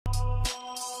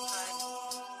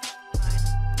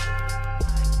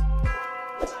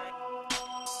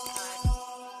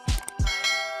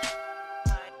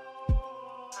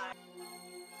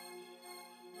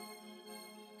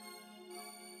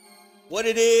What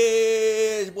it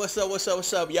is? What's up? What's up?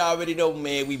 What's up? Y'all already know,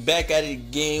 man. We back at it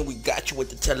again. We got you with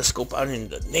the telescope out in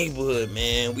the neighborhood,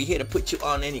 man. We here to put you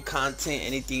on any content,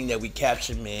 anything that we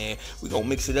capture, man. We gonna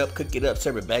mix it up, cook it up,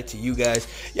 serve it back to you guys.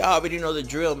 Y'all already know the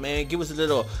drill, man. Give us a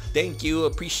little thank you,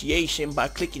 appreciation by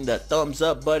clicking the thumbs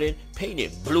up button. Paint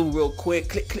it blue real quick.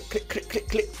 Click, click, click, click, click,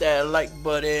 click that like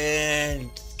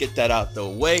button. Get that out the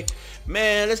way,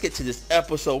 man. Let's get to this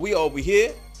episode. We over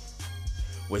here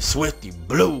with Swifty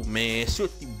Blue, man.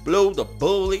 Swifty Blue, the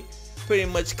bully, pretty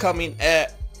much coming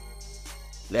at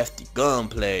Lefty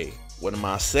Gunplay. What am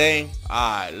I saying?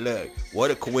 Alright, look, what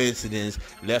a coincidence.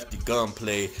 Lefty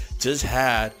Gunplay just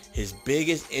had his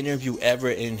biggest interview ever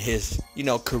in his,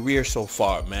 career so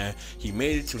far, man. He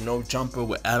made it to No Jumper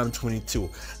with Adam 22.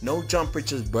 No Jumper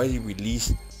just barely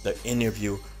released the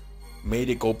interview, made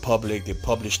it go public. They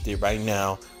published it right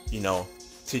now,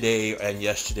 today and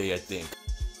yesterday, I think.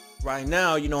 Right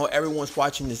now, everyone's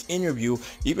watching this interview.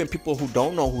 Even people who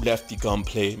don't know who Lefty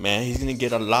Gunplay, man, he's gonna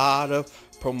get a lot of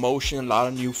promotion, a lot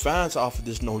of new fans off of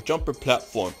this No Jumper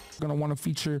platform. Gonna want to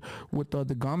feature with the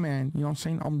gunman, you know what I'm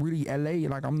saying? I'm really LA,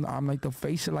 like I'm like the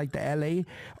face of like the LA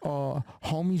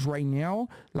homies right now.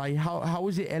 Like how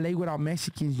is it LA without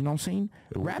Mexicans, you know what I'm saying?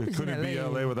 Rap is in LA. It couldn't be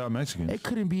LA without Mexicans. It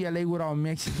couldn't be LA without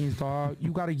Mexicans, dog.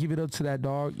 You gotta give it up to that,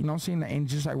 dog. You know what I'm saying? And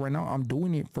just like right now, I'm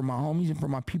doing it for my homies and for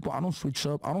my people. I don't switch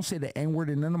up. I don't say the N-word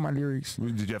in none of my lyrics.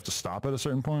 Did you have to stop at a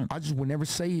certain point? I just would never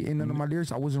say it in none of my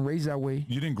lyrics. I wasn't raised that way.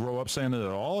 You didn't grow up saying it at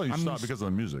all? Or you stopped because of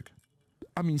the music?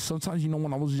 I mean, sometimes,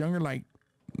 when I was younger, like,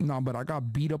 no, but I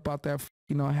got beat up out that,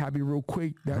 happy real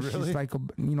quick. That's really? Just like,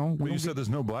 Well, you said there's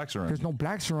no blacks around. There's no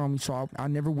blacks around me, so I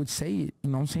never would say it, you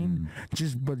know what I'm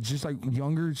saying? Just like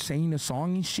younger saying the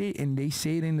song and shit, and they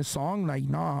say it in the song, like,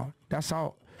 nah, that's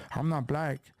out. I'm not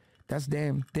black. That's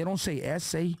them. They don't say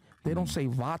essay. They don't say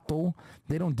vato.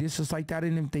 They don't diss us like that.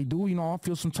 And if they do, I'll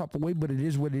feel some type of way, but it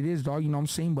is what it is, dog. You know what I'm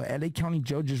saying? But LA County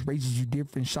jail just raises you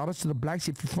different. Shout out to the blacks.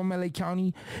 If you're from LA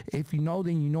County, if you know,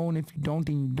 then you know. And if you don't,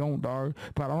 then you don't, dog.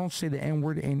 But I don't say the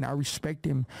N-word, and I respect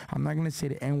him. I'm not going to say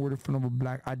the N-word in front of a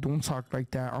black. I don't talk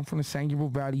like that. I'm from the San Gabriel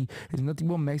Valley. There's nothing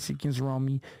but Mexicans around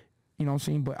me. You know what I'm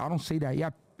saying? But I don't say that.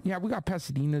 Yeah, we got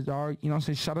Pasadena, dog. You know what I'm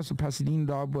saying? Shout out to Pasadena,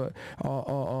 dog. But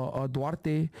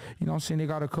Duarte, you know what I'm saying? They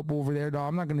got a couple over there, dog.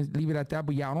 I'm not going to leave it at that.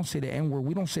 But yeah, I don't say the N-word.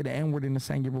 We don't say the N-word in the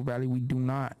San Gabriel Valley. We do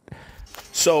not.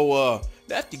 So,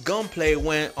 Lefty Gunplay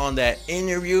went on that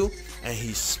interview and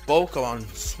he spoke on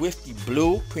Swifty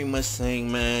Blue, pretty much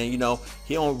saying, man, he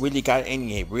don't really got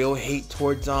any real hate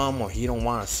towards him, or he don't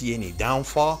want to see any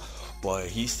downfall. But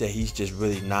he said he's just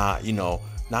really not,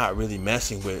 not really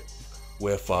messing with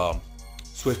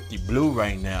Swifty Blue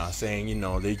right now, saying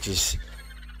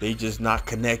they just not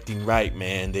connecting right,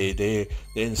 man. They're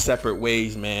in separate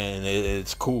ways, man.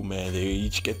 It's cool, man. They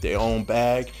each get their own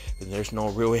bag, and there's no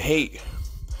real hate.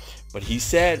 But he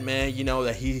said, man,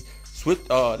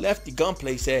 that Lefty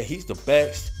Gunplay said he's the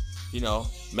best,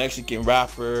 Mexican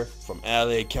rapper from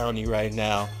LA County right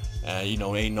now, and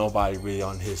ain't nobody really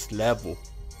on his level.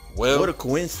 Well, what a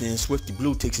coincidence. Swifty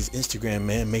Blue takes his Instagram,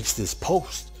 man, makes this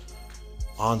post.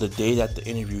 On the day that the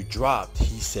interview dropped,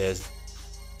 he says,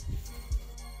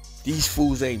 these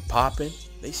fools ain't popping,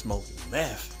 they smoking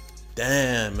meth.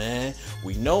 Damn, man.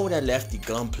 We know that Lefty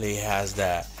Gunplay has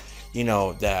that,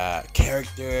 that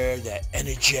character, that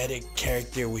energetic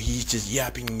character where he's just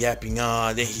yapping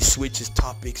on, then he switches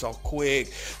topics all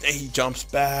quick, then he jumps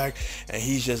back, and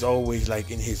he's just always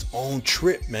like in his own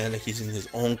trip, man, like he's in his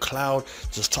own cloud,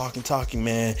 just talking,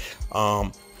 man.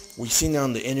 We seen it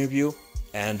on the interview,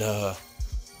 and a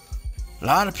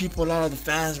lot of the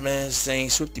fans, man, saying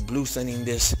Swifty Blue sending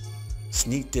this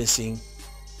sneak dissing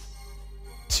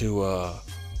to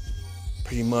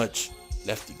pretty much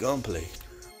Lefty Gunplay.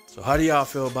 So how do y'all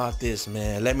feel about this,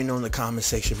 man? Let me know in the comment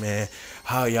section, man,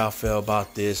 how y'all feel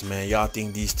about this, man. Y'all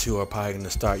think these two are probably gonna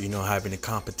start, having a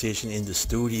competition in the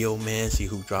studio, man, see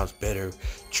who drops better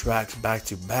tracks back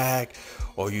to back?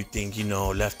 Or you think,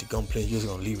 Lefty Gunplay just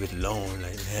gonna leave it alone,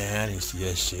 like, man, I didn't see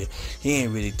that shit. He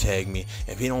ain't really tagged me.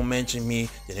 If he don't mention me,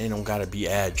 then it don't gotta be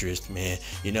addressed, man.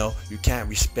 You can't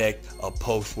respect a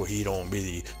post where he don't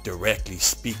really directly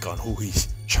speak on who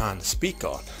he's trying to speak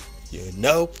on.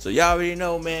 So y'all already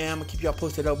know, man. I'm gonna keep y'all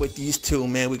posted up with these two,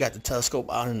 man. We got the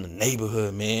telescope out in the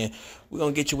neighborhood, man. We're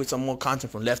gonna get you with some more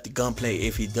content from Lefty Gunplay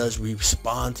if he does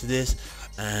respond to this.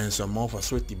 And some more from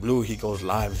Swifty Blue. He goes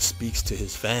live and speaks to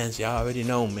his fans. Y'all already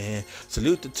know, man.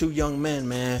 Salute the two young men,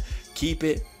 man. Keep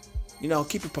it you know,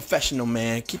 keep it professional,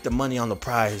 man. Keep the money on the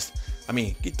prize. I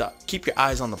mean, keep your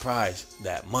eyes on the prize.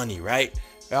 That money, right?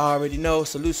 You already know.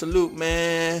 Salute,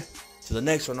 man. To the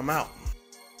next one, I'm out.